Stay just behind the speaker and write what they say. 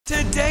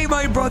Today,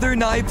 my brother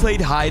and I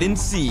played hide and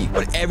seek,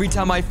 but every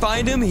time I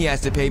find him, he has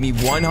to pay me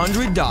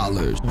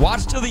 $100.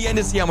 Watch till the end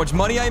to see how much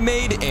money I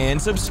made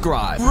and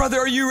subscribe. Brother,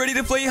 are you ready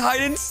to play hide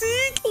and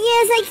seek?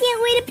 Yes, I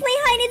can't wait to play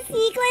hide and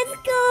seek. Let's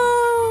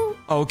go.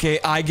 Okay,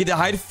 I get to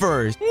hide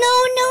first. No,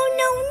 no,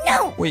 no,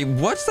 no. Wait,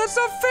 what? That's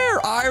not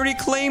fair. I already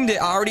claimed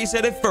it. I already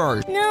said it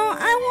first. No,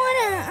 I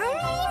wanna.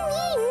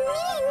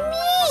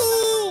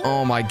 Me.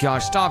 Oh my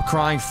gosh, stop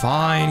crying.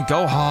 Fine,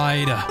 go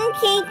hide.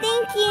 Okay,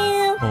 thank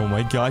you. Oh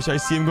my gosh, I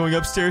see him going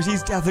upstairs.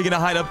 He's definitely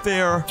gonna hide up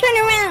there. Turn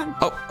around.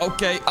 Oh,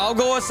 okay. I'll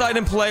go outside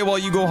and play while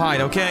you go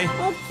hide, okay?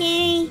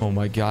 Okay. Oh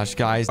my gosh,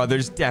 guys.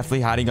 Brother's definitely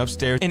hiding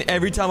upstairs. And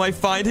every time I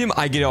find him,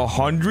 I get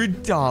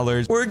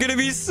 $100. We're gonna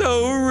be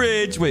so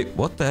rich. Wait,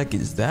 what the heck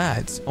is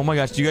that? Oh my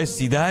gosh, do you guys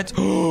see that?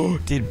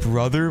 Did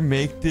brother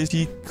make this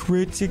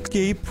secret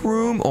escape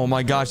room? Oh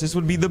my gosh, this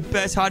would be the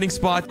best hiding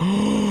spot.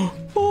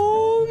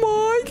 Oh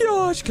my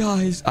gosh,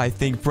 guys. I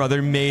think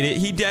brother made it.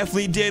 He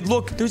definitely did.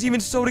 Look, there's even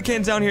soda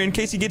cans down here in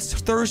case he gets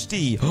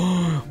thirsty.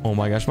 Oh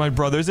my gosh, my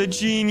brother's a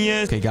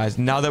genius. Okay, guys,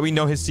 now that we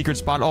know his secret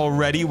spot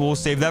already, we'll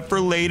save that for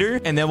later,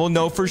 and then we'll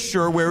know for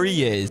sure where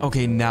he is.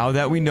 Okay, now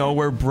that we know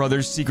where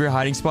brother's secret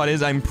hiding spot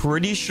is, I'm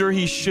pretty sure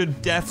he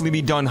should definitely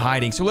be done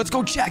hiding. So let's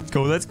go check.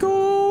 Let's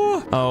go.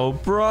 Oh,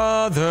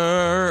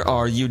 brother,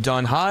 are you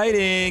done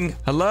hiding?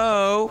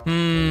 Hello?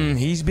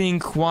 He's being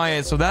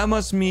quiet, so that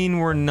must mean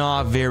we're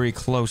not very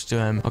close to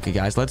him. Okay,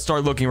 guys, let's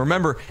start looking.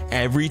 Remember,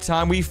 every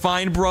time we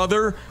find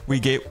brother, we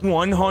get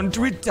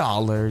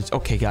 $100.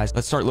 Okay, guys,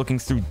 let's start looking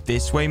through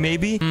this way,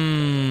 maybe.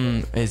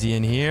 Is he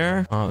in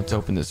here? Oh, let's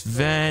open this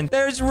vent.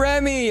 There's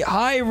Remy.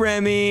 Hi,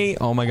 Remy.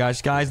 Oh my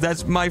gosh, guys,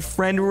 that's my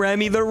friend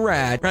Remy the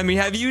rat. Remy,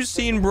 have you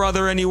seen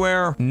brother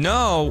anywhere?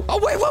 No. Oh,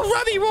 wait, whoa,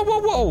 Remy, whoa, whoa,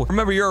 whoa.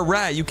 Remember, you're a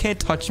rat. You can't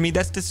touch me.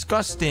 That's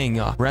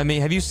disgusting. Remy,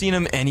 have you seen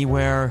him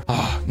anywhere?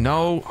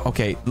 No.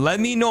 Okay, let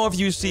me know if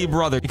you see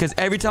brother, because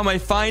every time I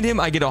find him,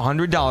 I get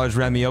 $100,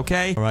 Remy,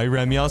 okay? All right,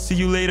 Remy, I'll see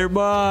you later.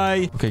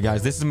 Bye. Okay,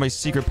 guys, this is my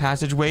secret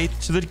passageway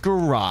to the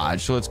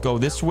garage. So let's go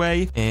this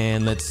way,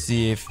 and let's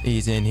see if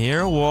he's in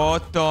here.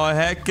 What the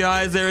heck,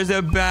 guys? There is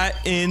a bat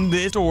in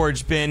this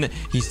storage bin.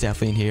 He's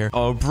definitely in here.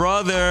 Oh,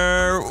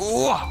 brother.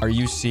 Ooh, are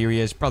you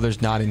serious?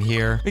 Brother's not in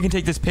here. We can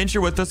take this pincher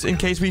with us in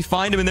case we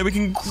find him, and then we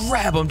can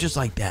grab him just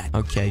like that.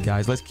 Okay,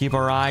 guys, let's keep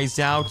our eyes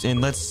out,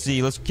 and let's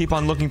see. Let's keep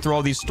on looking through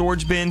all these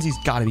storage bins. He's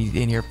got to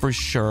be in here for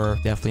sure.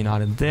 Definitely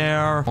not in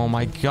there. Oh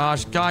my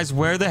gosh, guys,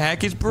 where the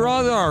heck is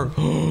brother?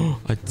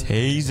 A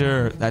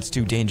taser. That's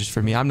too dangerous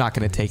for me. I'm not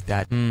gonna take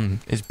that.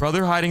 Is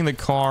brother hiding in the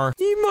car?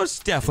 He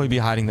must definitely be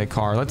hiding in the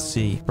car. Let's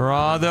see.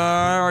 Brother,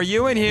 are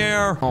you in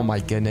here? Oh my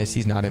goodness,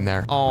 he's not in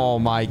there. Oh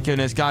my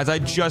goodness, guys, I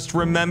just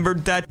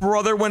remembered that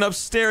brother went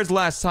upstairs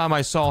last time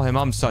I saw him.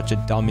 I'm such a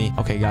dummy.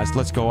 Okay, guys,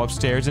 let's go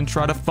upstairs and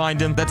try to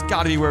find him. That's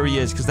gotta be where he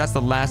is, because that's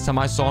the last time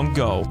I saw him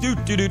go.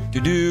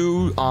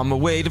 On my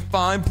way to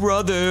find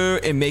brother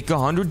and make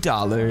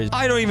 $100.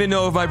 I don't even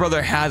know if my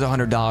brother has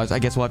 $100. I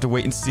guess we'll have to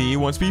wait and see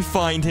once we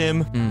find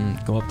him.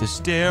 Go up the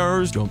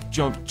stairs. Jump,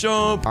 jump,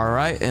 jump. All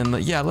right, and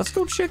yeah, let's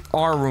go check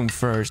our room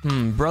first.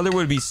 Brother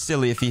would be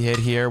silly if he hid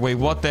here. Wait,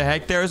 what the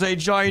heck? There's a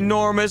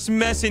ginormous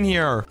mess in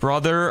here.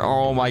 Brother,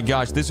 oh my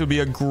gosh, this would be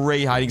a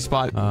great hiding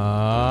spot.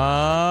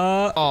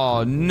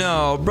 Oh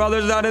no,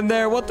 brother's not in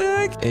there. What the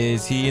heck?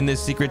 Is he in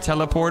this secret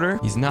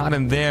teleporter? He's not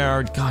in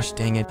there. Gosh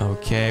dang it.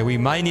 Okay, we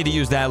might need to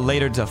use that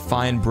later to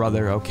find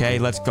brother. Okay,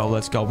 let's go.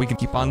 Let's go. We can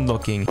keep on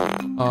looking.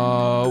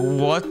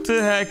 What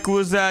the heck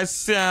was that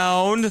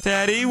sound?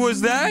 Teddy,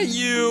 was that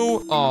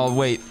you? Oh,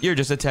 wait. You're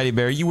just a teddy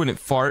bear. You wouldn't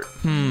fart.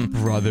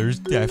 Brother's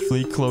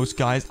definitely close,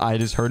 guys. I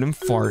just heard him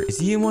fart. Is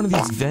he in one of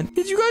these vents?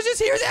 Did you guys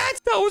just hear that?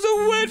 That was a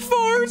wet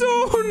fart.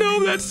 Oh,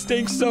 no. That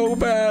stinks so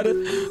bad.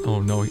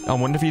 Oh, no. I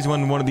wonder if he's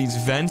in one of these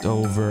vents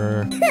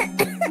over.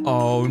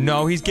 Oh,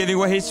 no. He's giving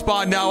away his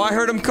spot now. I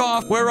heard him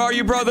cough. Where are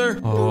you, brother?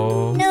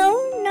 Oh.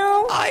 No.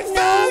 I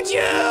found you.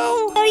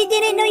 No, you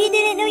didn't. No, you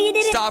didn't. No, you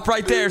didn't. Stop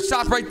right there.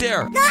 Stop right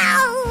there.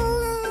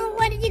 No.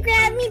 Why did you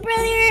grab me,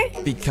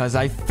 brother? Because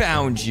I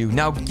found you.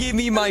 Now give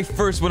me my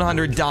first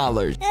 $100.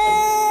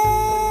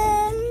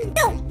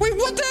 No. Wait,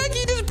 what the heck?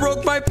 You just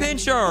broke my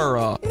pincher.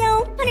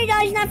 No,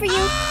 $100 not for you.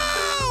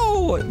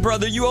 Ow!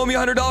 Brother, you owe me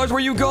 $100. Where are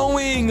you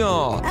going?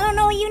 I don't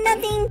know you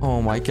nothing.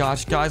 Oh my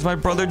gosh, guys, my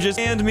brother just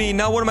scammed me.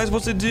 Now what am I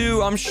supposed to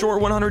do? I'm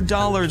short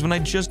 $100 when I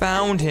just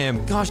found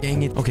him. Gosh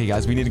dang it. Okay,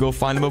 guys, we need to go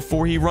find him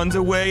before he runs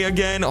away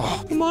again.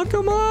 Oh, come on,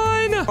 come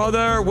on.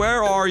 Brother,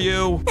 where are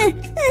you?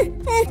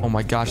 Oh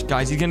my gosh,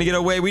 guys, he's gonna get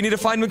away. We need to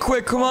find him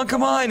quick. Come on,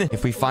 come on.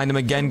 If we find him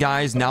again,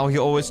 guys, now he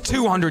owes us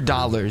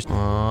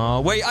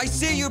 $200. Wait, I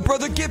see you,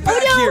 brother. Get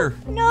back here.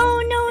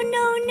 No.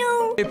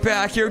 Get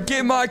back here.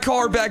 Get my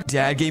car back.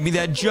 Dad gave me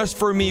that just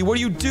for me. What are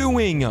you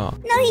doing? No,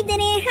 he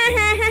didn't.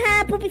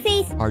 Ha, poopy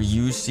face. Are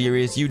you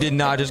serious? You did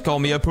not just call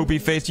me a poopy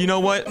face. You know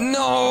what?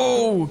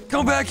 No.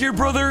 Come back here,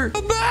 brother.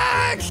 Come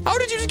back. How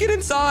did you just get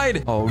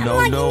inside? Oh,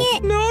 no.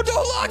 It. No,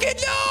 don't lock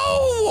it.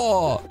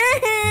 No.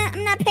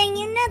 I'm not paying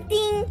you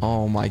nothing.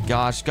 Oh, my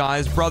gosh,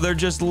 guys. Brother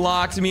just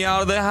locked me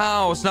out of the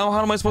house. Now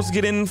how am I supposed to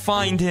get in and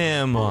find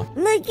him?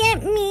 Look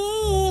at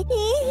me.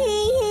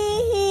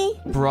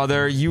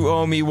 Brother, you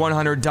owe me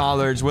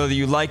 $100, whether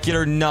you like it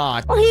or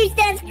not. Oh, here's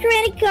Dad's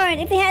credit card.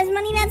 If it has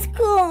money, that's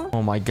cool.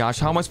 Oh my gosh,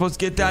 how am I supposed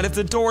to get that if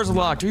the door's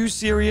locked? Are you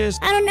serious?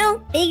 I don't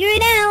know. Figure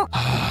it out.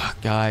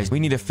 Guys, we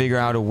need to figure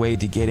out a way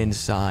to get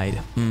inside.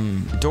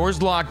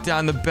 Door's locked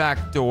down the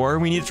back door.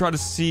 We need to try to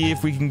see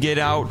if we can get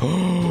out.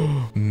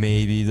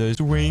 Maybe the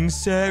swing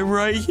set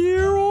right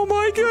here. Oh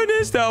my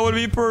goodness, that would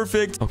be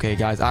perfect. Okay,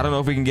 guys, I don't know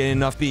if we can get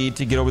enough speed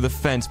to get over the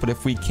fence, but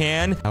if we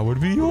can, that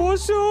would be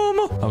awesome.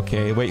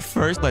 Okay, wait,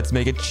 first, let's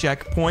make a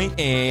checkpoint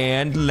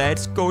and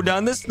let's go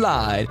down the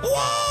slide.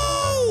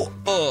 Whoa!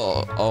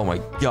 Oh my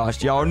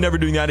gosh, y'all are never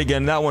doing that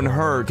again. That one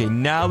hurt. Okay,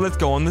 now let's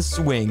go on the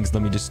swings.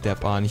 Let me just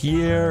step on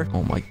here.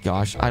 Oh my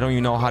gosh, I don't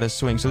even know how to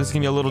swing, so this is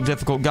gonna be a little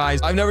difficult,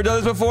 guys. I've never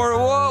done this before.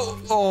 Whoa!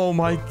 Oh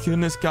my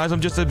goodness, guys,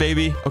 I'm just a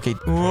baby. Okay.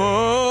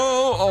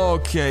 Whoa!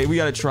 Okay, we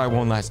gotta try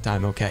one last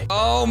time. Okay.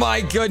 Oh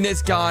my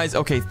goodness, guys.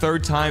 Okay,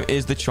 third time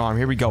is the charm.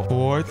 Here we go.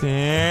 Fourth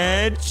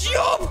and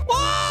jump!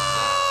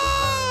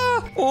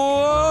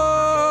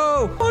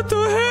 Whoa! What the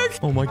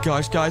heck? Oh my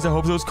gosh, guys, I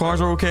hope those cars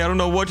are okay. I don't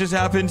know what just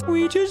happened.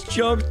 We just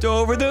jumped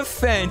over the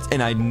fence.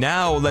 And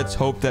now let's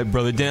hope that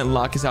brother didn't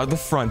lock us out of the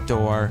front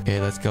door.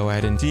 Okay, let's go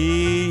ahead and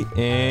see.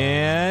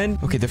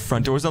 And okay, the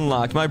front door is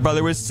unlocked. My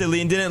brother was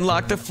silly and didn't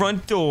lock the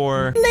front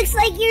door. Looks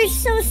like you're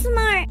so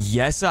smart.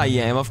 Yes, I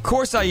am. Of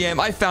course I am.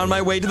 I found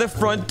my way to the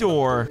front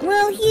door.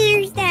 Well,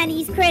 here's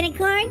Daddy's credit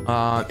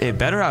card. It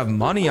better have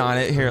money on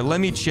it. Here, let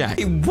me check.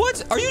 Hey,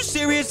 what? Are you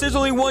serious? There's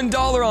only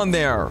 $1 on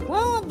there.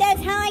 Well,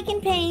 that's how I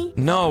can pay.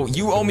 No,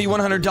 you owe me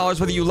 $100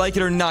 whether you like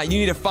it or not. You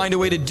need to find a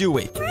way to do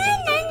it.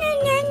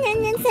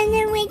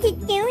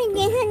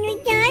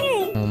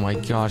 Oh my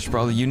gosh,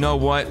 brother. You know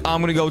what?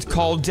 I'm gonna go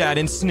call Dad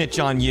and snitch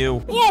on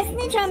you. Yeah,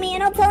 snitch on me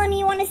and I'll tell him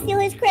you want to steal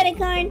his credit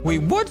card.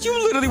 Wait, what? You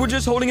literally were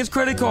just holding his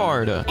credit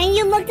card. And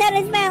you looked at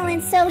his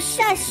balance, so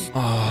shush.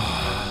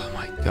 Oh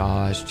my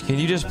gosh. Can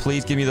you just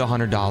please give me the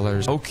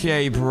 $100?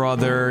 Okay,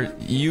 brother.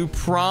 You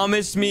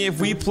promised me if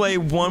we play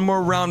one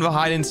more round of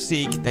hide and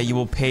seek that you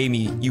will pay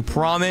me. You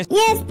promise?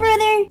 Yes,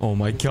 brother. Oh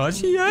my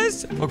gosh,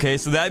 yes. Okay,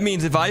 so that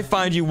means if I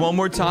find you one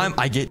more time,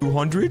 I get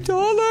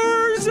 $200.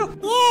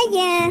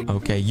 Yeah.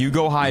 Okay, you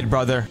go hide,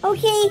 brother.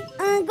 Okay,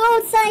 go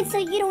outside so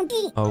you don't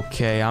eat.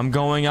 Okay, I'm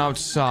going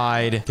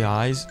outside.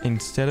 Guys,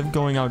 instead of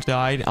going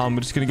outside, I'm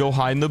just gonna go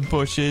hide in the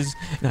bushes.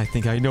 And I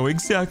think I know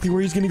exactly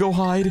where he's gonna go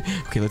hide.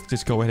 Okay, let's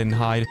just go ahead and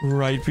hide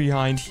right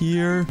behind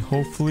here.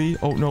 Hopefully.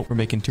 Oh, no, we're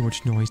making too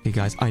much noise. Hey,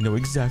 guys, I know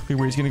exactly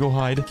where he's gonna go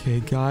hide. Okay,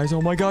 guys.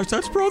 Oh my gosh,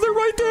 that's brother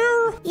right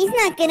there. He's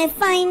not gonna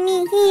find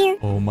me here.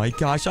 Oh my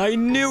gosh, I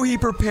knew he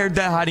prepared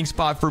that hiding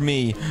spot for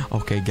me.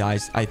 Okay,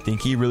 guys, I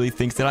think he really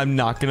thinks that I'm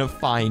not gonna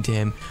find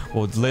him.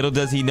 Well, little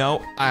does he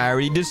know, I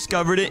already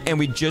discovered it and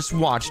we just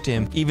watched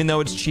him. Even though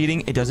it's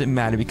cheating, it doesn't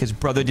matter because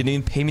brother didn't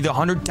even pay me the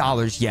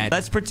 $100 yet.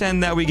 Let's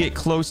pretend that we get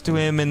close to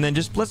him and then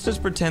let's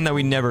just pretend that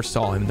we never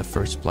saw him in the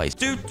first place.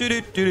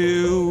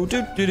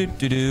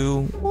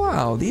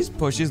 Wow, these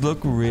bushes look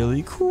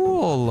really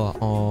cool.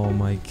 Oh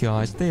my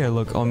gosh, they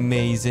look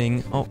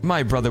amazing. Oh,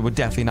 my brother would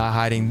definitely not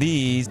hiding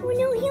these. Oh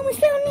no, he almost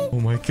found me. Oh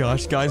my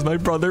gosh, guys, my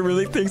brother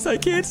really thinks I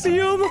can't see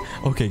him.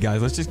 Okay,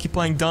 guys, let's just keep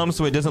playing dumb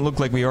so it doesn't look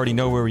like we already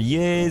know where he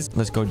is.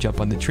 Let's go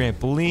jump on the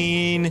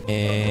trampoline.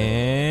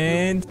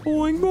 And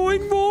boing,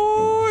 boing,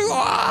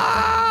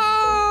 boing.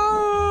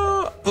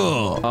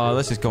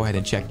 Let's just go ahead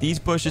and check these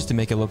bushes to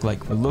make it look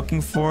like we're looking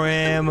for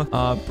him.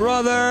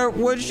 Brother,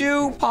 would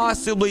you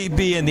possibly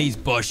be in these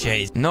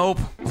bushes? Nope,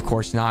 of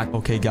course not.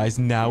 Okay, guys,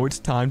 now it's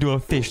time to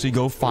officially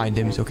go find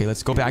him. So, okay,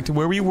 let's go back to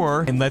where we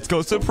were and let's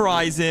go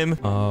surprise him.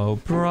 Oh,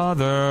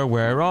 brother,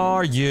 where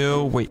are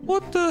you? Wait,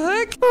 what the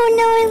heck? Oh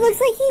no, it looks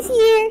like he's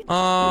here.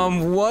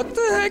 What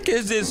the heck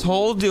is this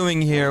hole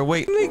doing here?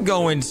 Wait, let me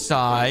go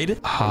inside.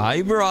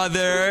 Hi,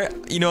 brother.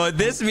 You know what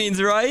this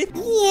means, right?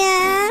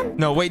 Yeah.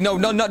 No, wait, no,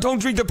 don't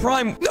drink the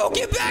prime. No,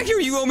 get back here.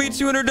 You owe me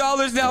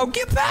 $200 now.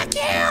 Get back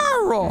here.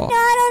 No,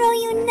 I don't owe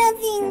you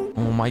nothing.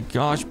 Oh my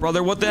gosh,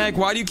 brother, what the heck?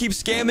 Why do you keep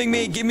scamming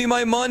me? Give me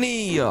my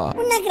money. We're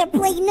not gonna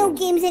play no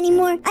games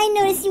anymore. I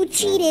noticed you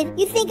cheated.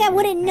 You think I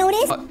wouldn't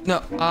notice?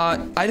 No,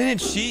 I didn't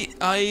cheat.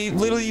 I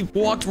literally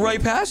walked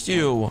right past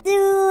you.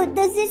 Dude,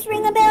 does this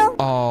ring a bell?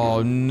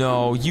 Oh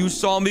no, you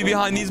saw me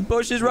behind these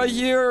bushes right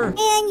here. And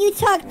you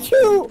talk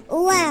too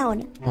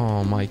loud.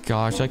 Oh my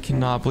gosh, I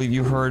cannot believe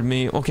you heard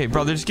me. Okay,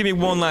 brother, just give me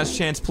one last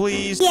chance,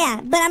 please. Yeah,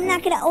 but I'm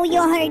not gonna owe you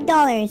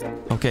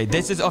 $100. Okay,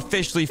 this is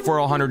officially for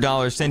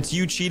 $100 since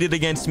you cheated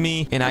against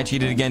me and I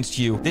cheated against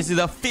you. This is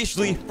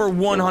officially for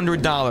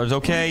 $100,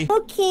 okay?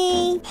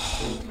 Okay.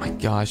 Oh my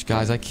gosh,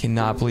 guys, I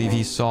cannot believe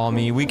he saw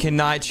me. We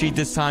cannot cheat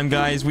this time,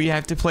 guys. We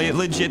have to play it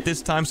legit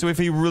this time. So if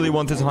he really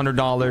wants this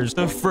 $100,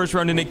 the first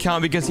round didn't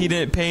count because he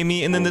didn't pay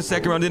me, and then the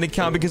second round didn't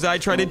count because I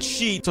tried to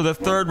cheat. So the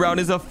third round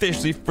is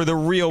officially for the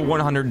real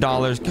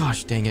 $100.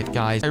 Gosh dang it,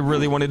 guys. I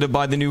really wanted to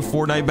buy the new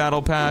Fortnite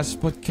Battle Pass,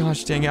 but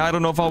gosh dang it, I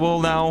don't know if I will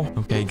now.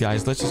 Okay,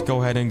 guys, let's just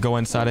go ahead and go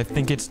inside. I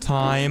think it's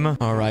time.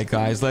 All right,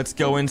 guys, let's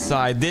go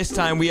inside. This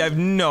time we have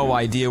no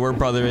idea where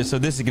brother is, so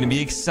this is going to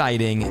be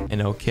exciting.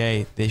 And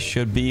okay, this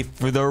should be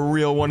for the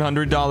real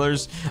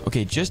 $100.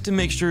 Okay, just to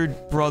make sure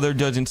brother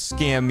doesn't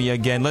scam me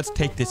again, let's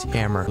take this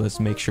hammer. Let's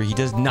make sure he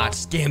does not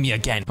scam me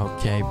again.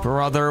 Okay,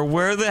 brother,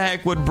 where the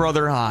heck would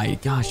brother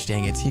hide? Gosh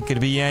dang it, he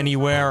could be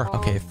anywhere.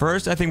 Okay,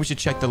 first, I think we should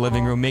check the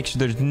living room. Make sure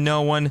there's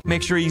no one.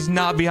 Make sure he's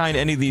not behind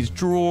any of these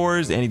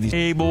drawers, any of these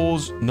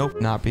tables. Nope,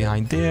 not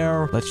behind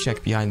there. Let's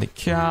check behind the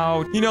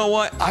couch. You know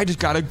what? I just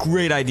got a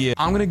great idea.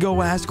 I'm gonna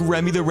go ask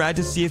Remy the rat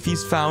to see if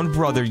he's found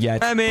brother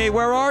yet. Remy,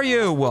 where are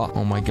you?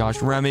 Oh my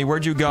gosh, Remy,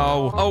 where'd you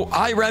go? Oh,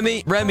 hi,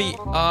 Remy. Remy,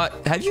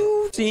 have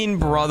you seen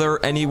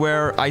brother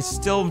anywhere? I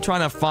still am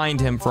trying to find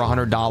him for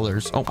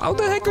 $100. Oh, how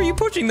the heck are you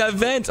pushing that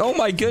vent? Oh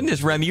my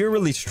goodness, Remy, you're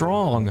really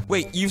strong.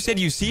 Wait, you said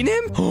you've seen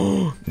him?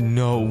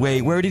 No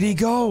way. Where did he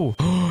go?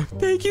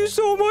 Thank you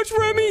so much,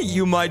 Remy.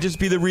 You might just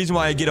be the reason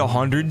why I get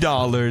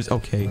 $100.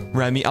 Okay,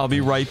 Remy, I'll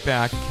be right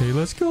back. Okay,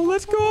 let's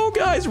go,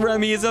 guys.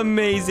 Remy is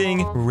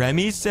amazing.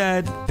 Remy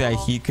said that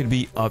he could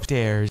be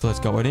upstairs. Let's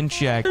go ahead and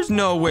check. There's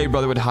no way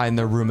brother would hide in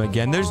the room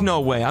again. There's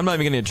no way. I'm not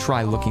even gonna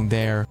try looking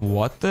there.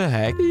 What the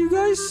heck? Do you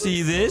guys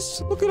see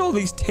this? Look at all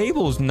these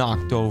tables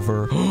knocked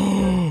over.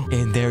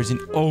 And there's an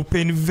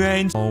open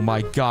vent. Oh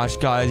my gosh,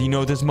 guys. You know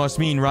what this must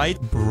mean, right?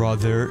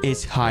 Brother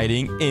is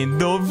hiding in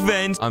the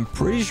vent. I'm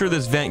pretty sure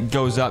this vent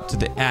goes up to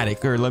the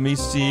attic. Or let me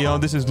see. Oh,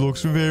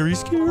 looks very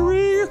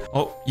scary.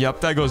 Oh,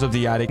 yep, that goes up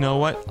the attic. You know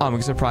what? I'm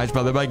gonna surprise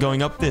brother by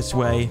going up this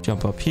way.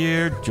 Jump up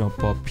here,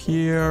 jump up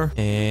here.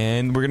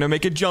 And we're gonna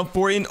make a jump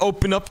for it and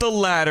open up the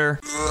ladder.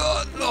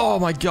 Oh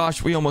my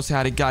gosh, we almost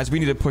had it, guys. We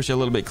need to push it a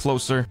little bit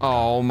closer.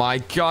 Oh my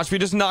gosh, we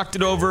just knocked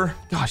it over.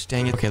 Gosh,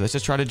 dang it. Okay, let's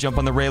just try to jump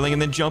on the railing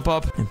and then jump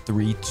up. In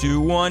 3,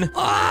 2, 1.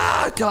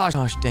 Ah, gosh.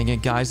 Gosh, dang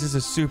it, guys. This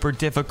is super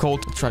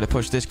difficult. Let's try to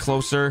push this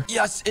closer.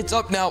 Yes, it's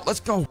up now. Let's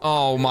go.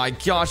 Oh my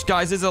gosh,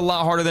 guys. This is a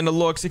lot harder than it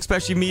looks,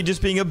 especially me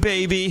just being a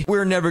baby.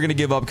 We're never gonna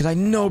give up because I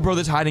know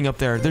brother's hiding up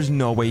there. There's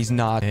no way he's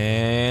not.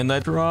 And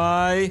let's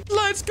try.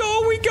 Let's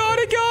go. We got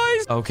it,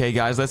 guys. Okay,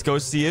 guys, let's go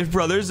see if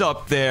brother's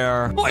up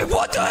there. Wait,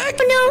 what the heck?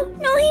 Oh,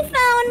 no, he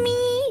found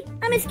me.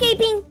 I'm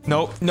escaping.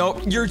 Nope,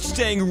 you're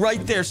staying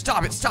right there.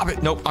 Stop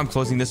it. Nope, I'm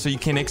closing this so you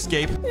can't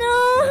escape.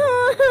 No.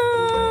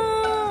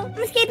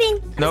 I'm escaping.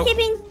 Nope.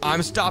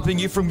 I'm stopping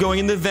you from going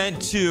in the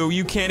vent too.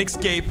 You can't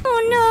escape.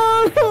 Oh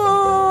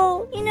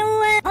no. You know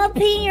what? I'll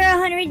pay your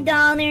 $100.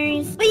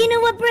 But you know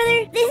what,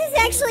 brother? This is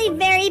actually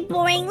very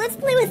boring. Let's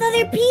play with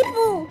other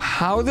people.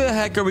 How the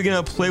heck are we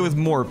gonna play with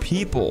more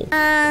people?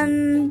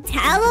 Teleporter?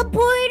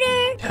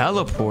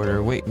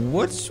 Teleporter? Wait,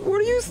 what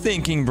are you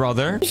thinking,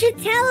 brother? We should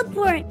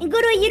teleport and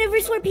go to a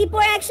universe where people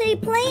are actually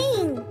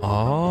playing.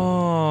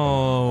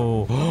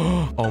 Oh.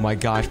 Oh my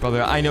gosh,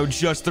 brother. I know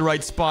just the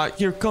right spot.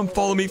 Here, come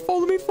follow me.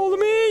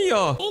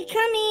 Hey,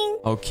 coming.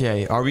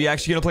 Okay, are we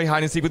actually gonna play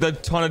hide and seek with a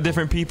ton of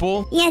different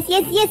people? Yes.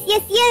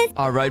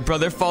 All right,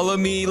 brother, follow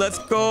me. Let's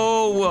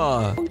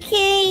go.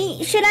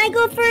 Okay, should I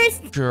go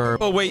first? Sure.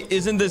 Oh, wait,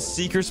 isn't the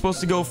seeker supposed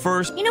to go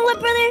first? You know what,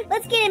 brother?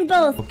 Let's get in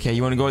both. Okay,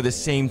 you want to go at the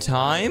same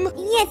time?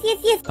 Yes.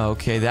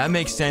 Okay, that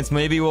makes sense.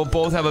 Maybe we'll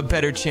both have a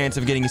better chance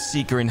of getting a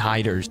seeker and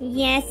hiders.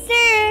 Yes,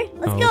 sir.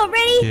 Let's go.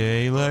 Ready?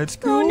 Okay, let's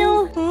go. Oh,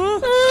 no.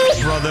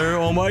 Brother,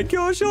 oh my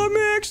gosh, I'm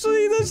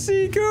actually the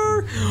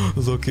seeker.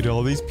 Look at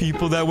all these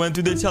people that went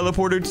through the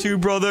teleporter too,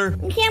 brother.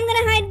 Okay, I'm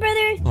gonna hide,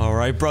 brother. All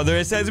right, brother.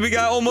 It says we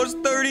got almost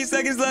 30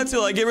 seconds left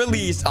till I get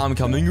released. I'm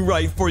coming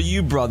right for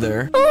you,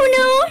 brother. Oh,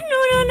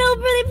 no,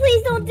 brother.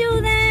 Please don't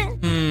do that.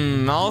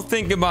 I'll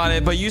think about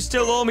it, but you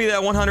still owe me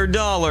that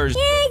 $100.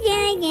 Yeah.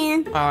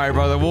 All right,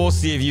 brother. We'll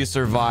see if you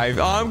survive.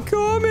 I'm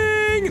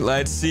coming.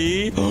 Let's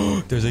see.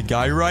 There's a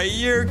guy right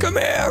here. Come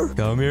here.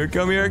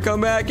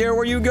 Come back here.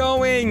 Where you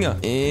going?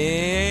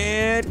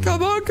 And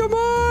come on.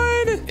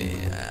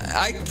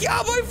 I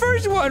got my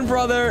first one,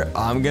 brother.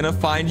 I'm gonna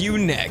find you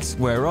next.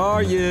 Where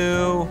are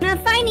you?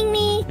 Not finding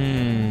me.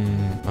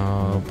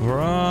 Oh,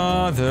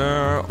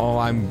 brother. Oh,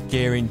 I'm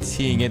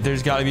guaranteeing it.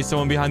 There's gotta be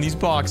someone behind these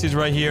boxes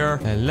right here.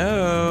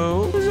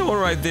 Hello? There's someone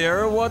right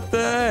there. What the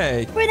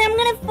heck? Brother, I'm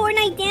gonna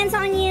Fortnite dance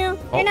on you.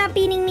 You're not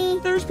beating me.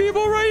 There's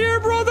people right here,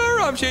 brother.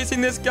 I'm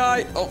chasing this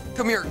guy. Oh,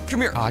 come here.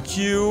 Got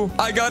you.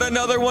 I got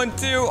another one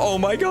too. Oh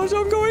my gosh,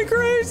 I'm going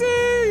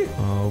crazy.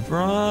 Oh,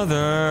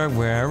 brother.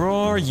 Where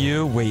are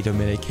you? Wait a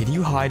minute. Can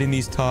you hide in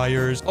these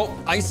tires? Oh,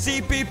 I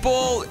see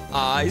people.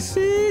 I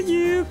see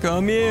you.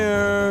 Come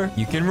here.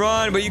 You can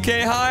run, but you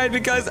can't hide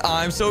because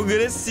I'm so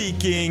good at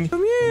seeking.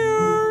 Come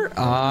here.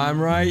 I'm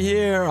right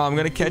here. I'm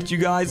gonna catch you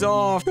guys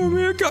off. Come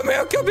here.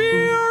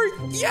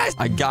 Yes,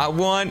 I got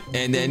one.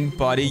 And then,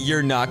 buddy,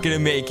 you're not gonna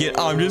make it.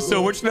 I'm just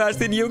so much faster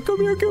than you. Come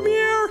here.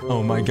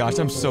 Oh my gosh,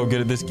 I'm so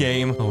good at this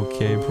game.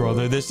 Okay,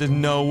 brother, this is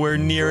nowhere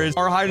near as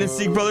our hide and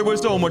seek, brother,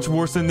 was so much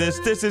worse than this.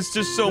 This is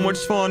just so much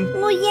fun.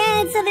 Well,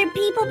 yeah, it's other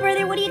people,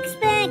 brother. What do you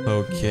expect?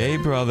 Okay,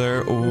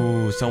 brother.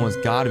 Ooh, someone's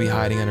got to be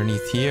hiding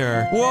underneath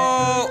here.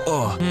 Whoa.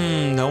 Oh,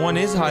 no one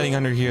is hiding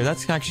under here.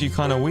 That's actually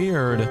kind of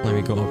weird. Let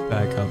me go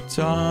back up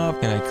top.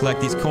 Can I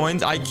collect these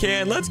coins? I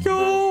can. Let's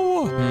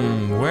go.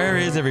 Where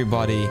is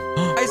everybody?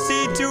 I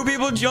see two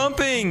people still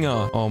jumping.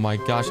 Oh my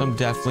gosh, I'm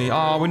definitely...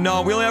 Oh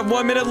no, we only have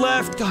 1 minute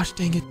left. Gosh,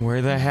 dang it.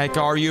 Where the heck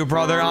are you,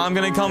 brother? I'm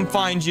gonna come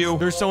find you.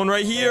 There's someone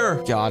right here.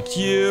 Got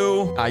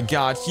you. I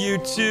got you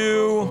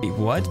too. Wait,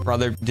 what?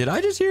 Brother, did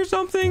I just hear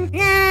something?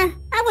 Nah,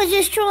 I was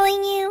just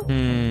trolling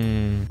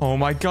you. Oh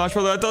my gosh,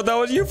 brother, I thought that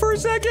was you for a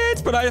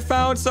second, but I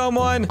found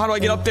someone. How do I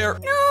get up there?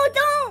 No,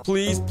 don't.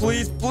 Please,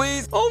 please,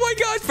 please. Oh my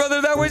gosh,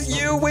 brother, that was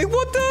you. Wait,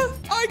 what the?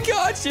 I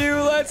got you.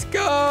 Let's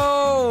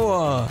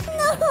go.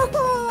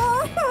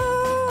 No.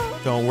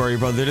 Don't worry,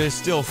 brother. There's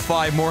still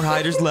 5 more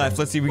hiders left.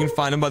 Let's see if we can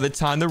find them by the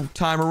time the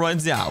timer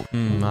runs out.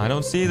 I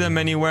don't see them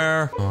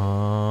anywhere.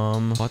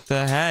 What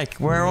the heck?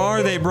 Where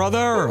are they,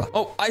 brother?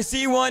 Oh, I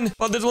see one,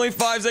 but there's only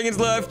 5 seconds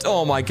left.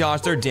 Oh my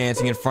gosh, they're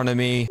dancing in front of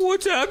me.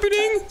 What's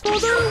happening,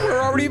 brother?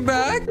 We're already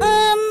back?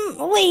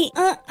 Wait,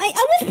 I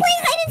was playing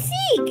hide and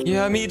seek.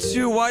 Yeah, me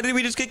too. Why did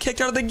we just get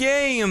kicked out of the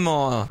game?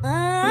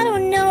 I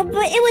don't know,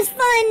 but it was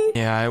fun.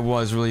 Yeah, it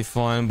was really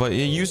fun, but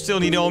you still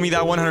need to owe me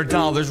that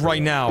 $100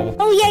 right now.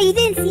 Oh, yeah, you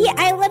didn't see it.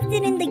 I left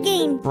it in the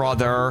game.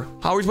 Brother,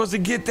 how are we supposed to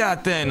get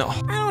that then?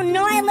 I don't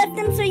know. I left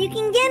them so you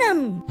can get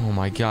them. Oh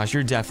my gosh,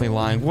 you're definitely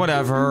lying.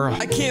 Whatever.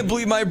 I can't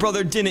believe my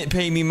brother didn't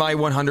pay me my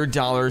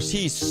 $100.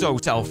 He's so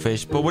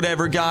selfish. But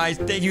whatever, guys.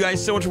 Thank you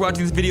guys so much for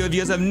watching this video. If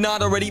you guys have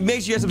not already,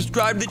 make sure you guys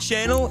subscribe to the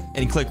channel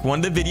and click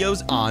one of the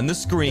videos on the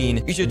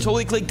screen. You should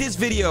totally click this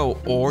video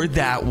or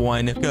that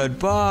one.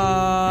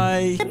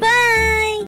 Goodbye. Goodbye.